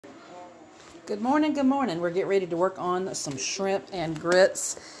Good morning, good morning. We're getting ready to work on some shrimp and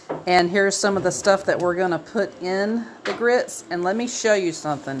grits. And here's some of the stuff that we're gonna put in the grits. And let me show you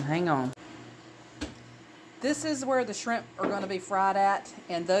something, hang on. This is where the shrimp are gonna be fried at.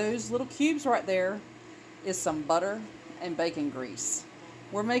 And those little cubes right there is some butter and bacon grease.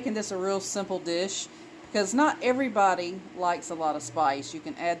 We're making this a real simple dish because not everybody likes a lot of spice. You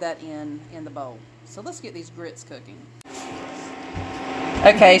can add that in the bowl. So let's get these grits cooking.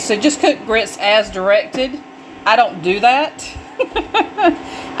 Okay, so just cook grits as directed. I don't do that.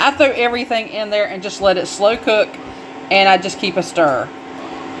 I throw everything in there and just let it slow cook, and I just keep a stir.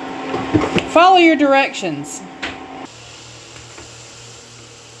 Follow your directions.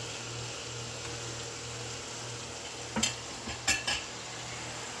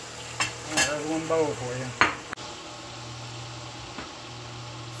 There's one bowl for you.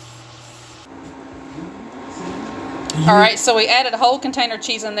 Alright, so we added a whole container of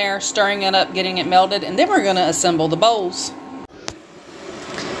cheese in there, stirring it up, getting it melted, and then we're going to assemble the bowls.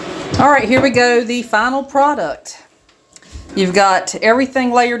 Alright, here we go, the final product. You've got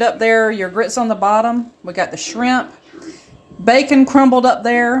everything layered up there, your grits on the bottom, we got the shrimp, bacon crumbled up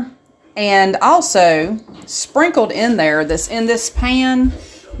there, and also sprinkled in there, that's in this pan,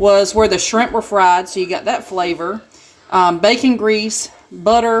 was where the shrimp were fried, so you got that flavor, bacon grease,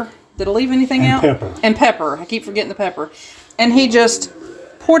 butter. Did I leave anything out? Pepper. And pepper. I keep forgetting the pepper. And he just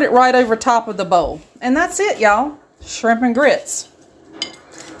poured it right over top of the bowl. And that's it, y'all. Shrimp and grits.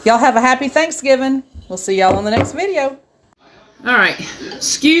 Y'all have a happy Thanksgiving. We'll see y'all on the next video. Alright.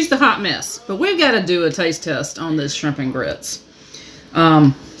 Excuse the hot mess. But we've got to do a taste test on this shrimp and grits.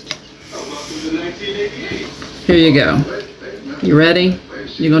 Here you go. You ready?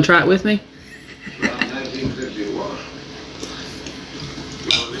 You going to try it with me?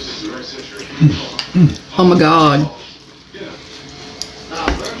 Oh my God,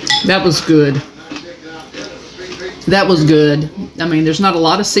 that was good. That was good. I mean, there's not a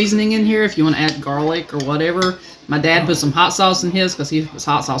lot of seasoning in here if you want to add garlic or whatever. My dad put some hot sauce in his because he puts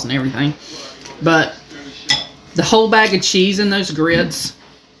hot sauce and everything. But the whole bag of cheese in those grits,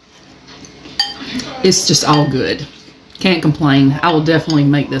 it's just all good. Can't complain. I will definitely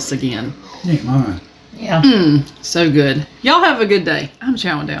make this again. Ain't mine. Yeah. So good. Y'all have a good day. I'm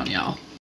chowing down, y'all.